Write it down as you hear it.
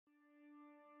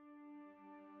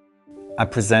I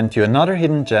present you another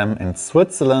hidden gem in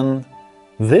Switzerland.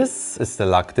 This is the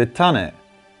Lac de Taney,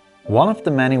 one of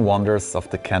the many wonders of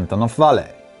the Canton of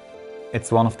Valais.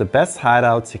 It's one of the best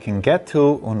hideouts you can get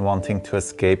to when wanting to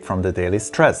escape from the daily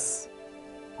stress.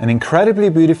 An incredibly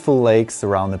beautiful lake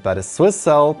surrounded by the Swiss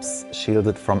Alps,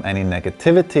 shielded from any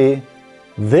negativity.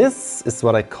 This is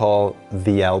what I call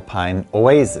the Alpine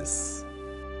Oasis.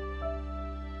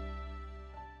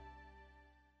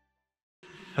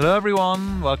 Hello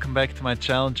everyone, welcome back to my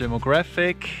channel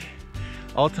Gemographic.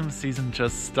 Autumn season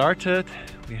just started.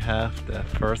 We have the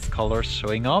first colors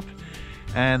showing up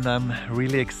and I'm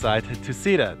really excited to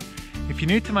see that. If you're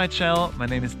new to my channel, my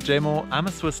name is Gemo. I'm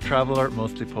a Swiss traveler,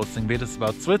 mostly posting videos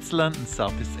about Switzerland and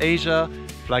Southeast Asia.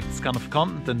 If you like this kind of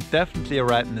content, then definitely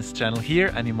arrive in this channel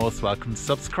here and you're most welcome to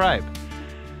subscribe.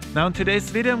 Now in today's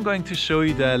video I'm going to show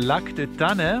you the Lac de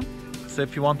Taney. So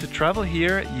if you want to travel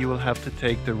here, you will have to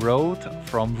take the road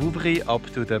from Vouvry up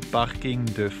to the Parking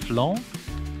du Flon,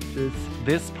 which is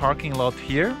this parking lot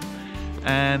here.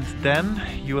 And then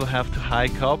you will have to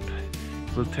hike up.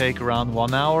 It will take around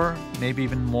 1 hour, maybe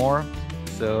even more.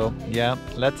 So yeah,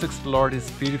 let's explore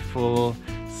this beautiful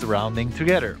surrounding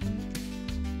together.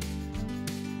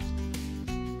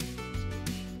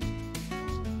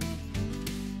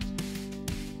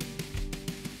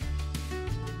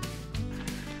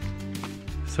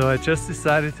 So I just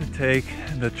decided to take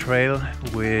the trail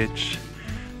which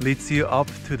leads you up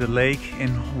to the lake in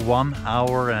 1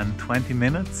 hour and 20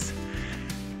 minutes.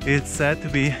 It's said to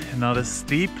be not as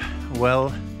steep.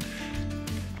 Well,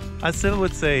 I still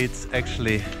would say it's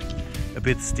actually a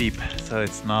bit steep, so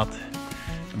it's not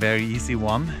a very easy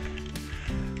one.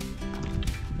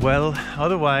 Well,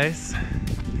 otherwise,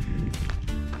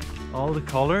 all the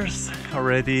colors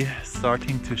already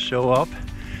starting to show up.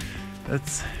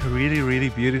 It's really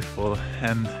beautiful,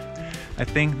 and I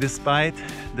think despite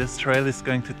this trail is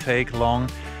going to take long,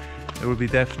 there will be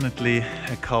definitely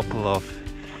a couple of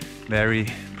very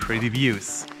pretty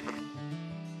views.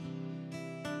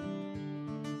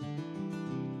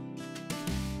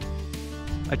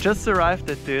 I just arrived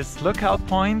at this lookout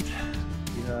point.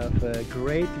 You have a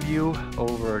great view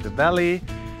over the valley.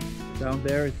 Down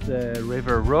there is the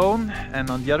river Rhone, and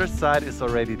on the other side is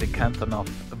already the Canton of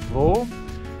Valais.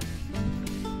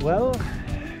 Well,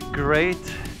 great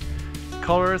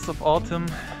colors of autumn.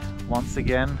 Once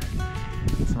again,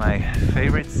 it's my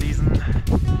favorite season.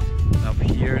 Up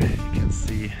here you can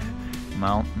see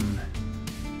mountain.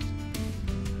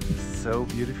 So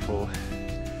beautiful.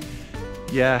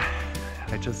 Yeah,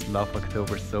 I just love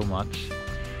October so much.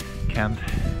 Can't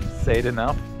say it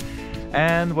enough.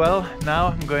 And well, now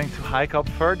I'm going to hike up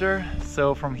further.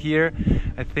 So from here,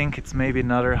 I think it's maybe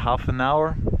another half an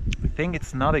hour. I think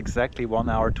it's not exactly 1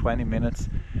 hour 20 minutes,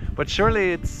 but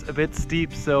surely it's a bit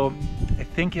steep, so I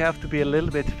think you have to be a little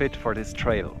bit fit for this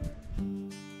trail.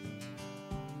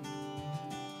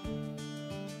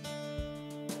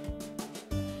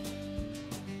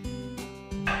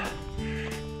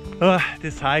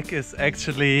 This hike is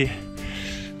actually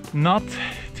not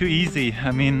too easy.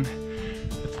 I mean,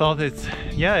 I thought it's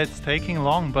taking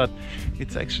long, but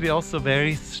it's actually also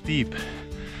very steep.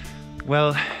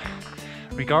 Well,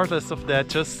 regardless of that,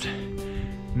 just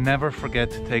never forget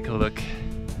to take a look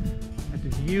at the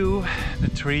view, the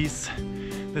trees.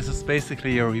 This is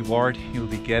basically your reward you'll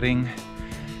be getting,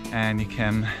 and you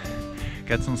can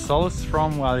get some solace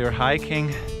from while you're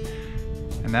hiking.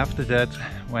 And after that,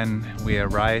 when we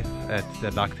arrive at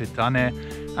the Lac de Taney,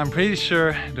 I'm pretty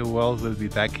sure the world will be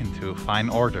back into fine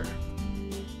order.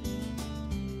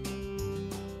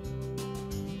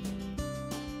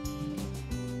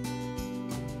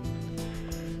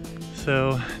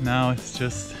 So now it's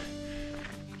just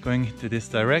going into this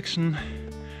direction.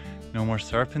 No more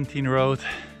serpentine road.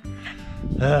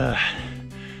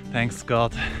 Thanks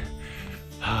God.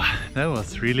 That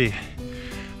was really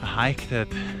a hike that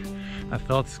I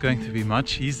thought was going to be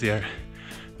much easier,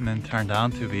 and then turned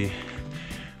out to be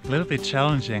a little bit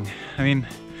challenging. I mean,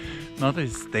 not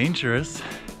as dangerous,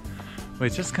 but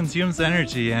it just consumes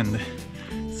energy and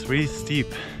it's really steep.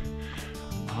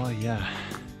 Oh yeah.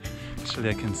 Actually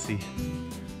I can see.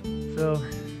 So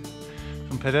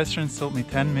some pedestrians told me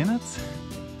 10 minutes,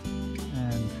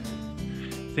 and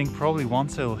I think probably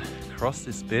once I'll cross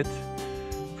this bit,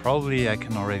 probably I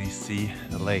can already see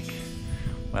the lake.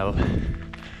 Well,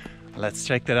 let's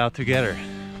check that out together.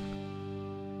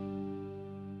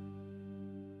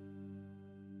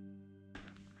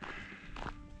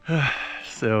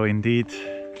 So indeed,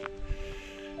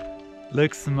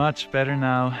 looks much better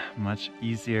now, much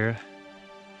easier.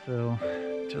 So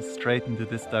just straight into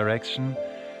this direction,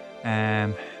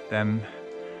 and then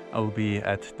I'll be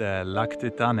at the Lac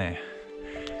de Taney.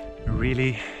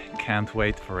 Really can't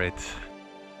wait for it.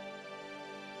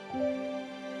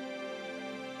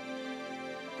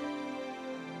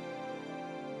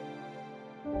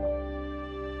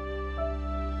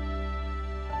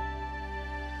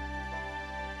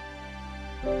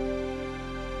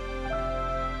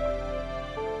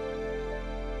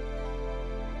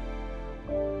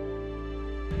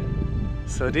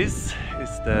 So this is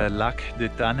the Lac de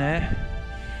Taney.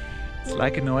 It's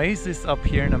like an oasis up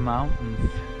here in the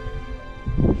mountains.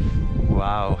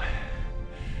 Wow,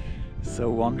 so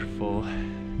wonderful.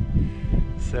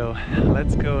 So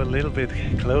let's go a little bit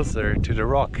closer to the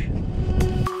rock.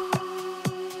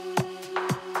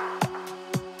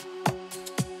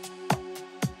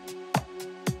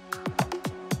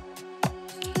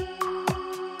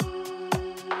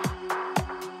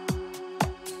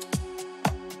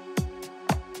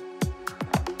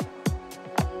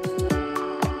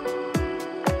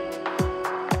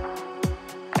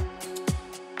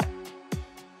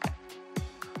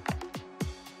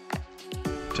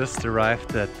 Just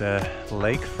arrived at the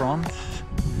lakefront,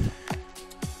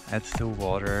 at the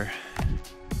water.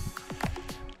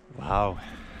 Wow,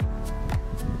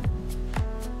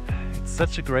 it's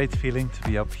such a great feeling to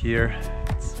be up here.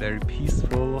 It's very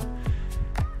peaceful.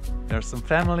 There are some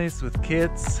families with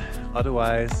kids,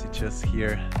 otherwise you just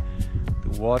hear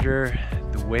the water,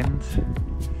 the wind.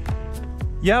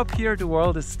 Yeah, up here the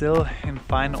world is still in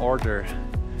fine order,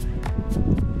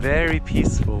 very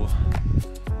peaceful.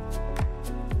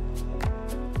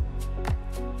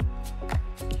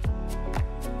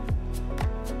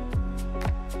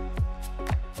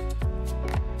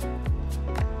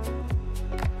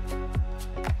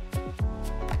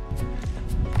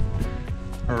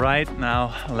 Right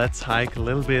now, let's hike a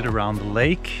little bit around the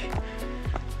lake,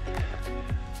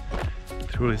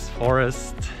 through this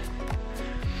forest.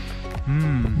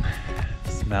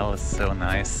 The smell is so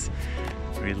nice.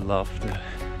 Really love the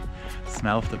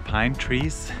smell of the pine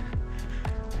trees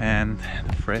and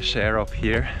the fresh air up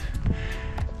here.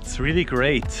 It's really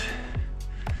great.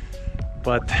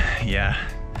 But yeah,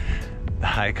 the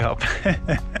hike up,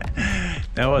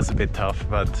 that was a bit tough,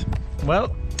 but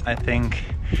well, I think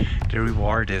the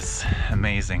reward is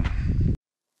amazing.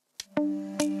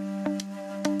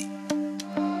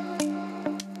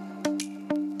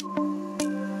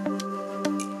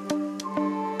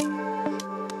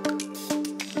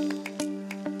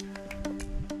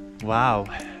 Wow,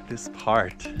 this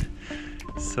part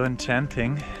is so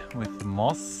enchanting with the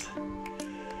moss.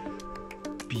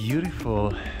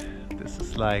 Beautiful. This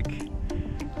is like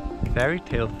fairy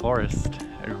tale forest.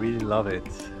 I really love it.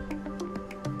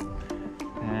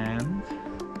 And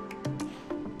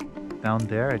down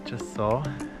there I just saw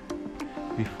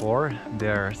before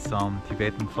there are some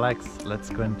Tibetan flags. Let's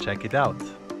go and check it out.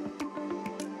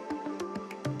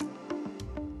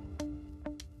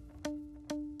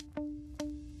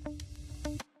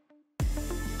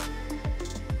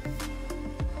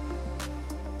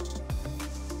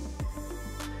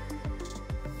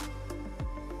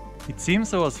 It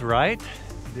seems I was right.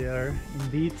 There are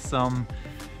indeed some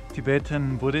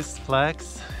Tibetan Buddhist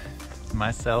flags.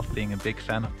 Myself being a big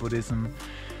fan of Buddhism,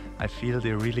 I feel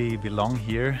they really belong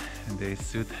here and they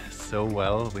suit so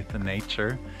well with the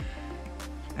nature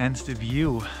and the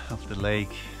view of the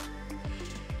lake.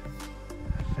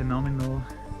 Phenomenal.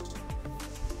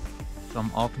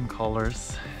 Some autumn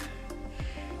colors.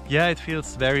 Yeah, it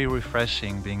feels very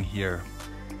refreshing being here.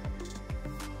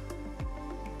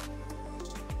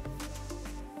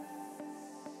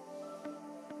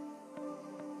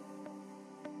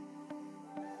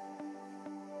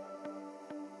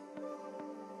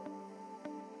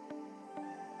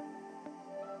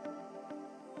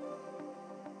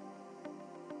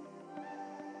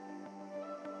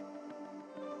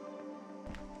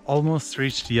 Almost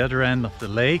reached the other end of the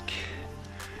lake,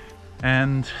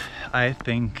 and I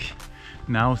think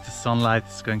now the sunlight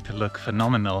is going to look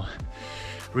phenomenal.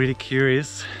 Really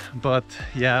curious, but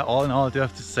yeah, all in all I do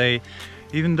have to say,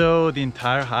 even though the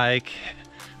entire hike,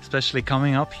 especially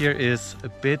coming up here, is a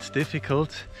bit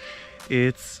difficult,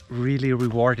 it's really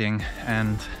rewarding,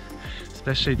 and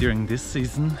especially during this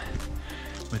season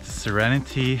with the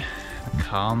serenity, the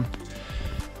calm,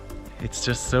 it's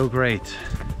just so great.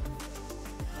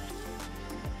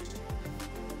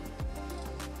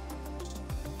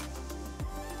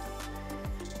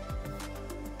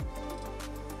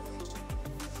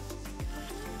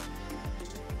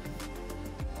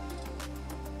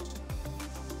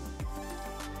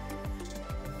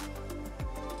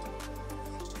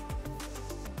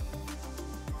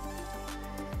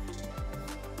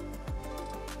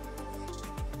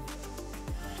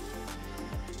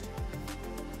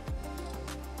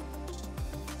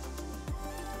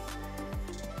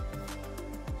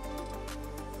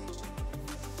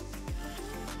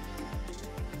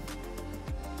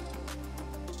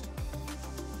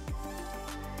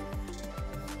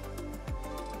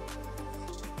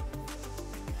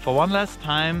 For one last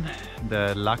time,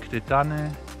 the Lac de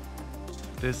Taney,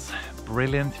 this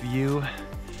brilliant view.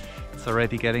 It's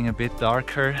already getting a bit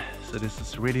darker, so this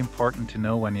is really important to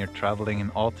know when you're traveling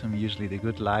in autumn. Usually the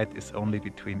good light is only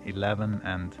between 11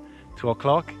 and 2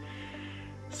 o'clock.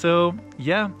 So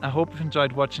yeah, I hope you've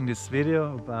enjoyed watching this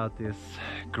video about this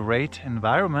great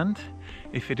environment.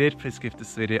 If you did, please give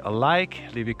this video a like,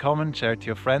 leave a comment, share it to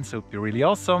your friends, it would be really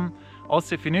awesome.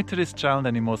 Also, if you're new to this channel,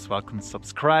 then you're most welcome to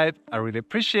subscribe. I really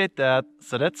appreciate that.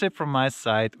 So that's it from my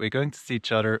side. We're going to see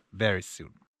each other very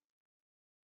soon.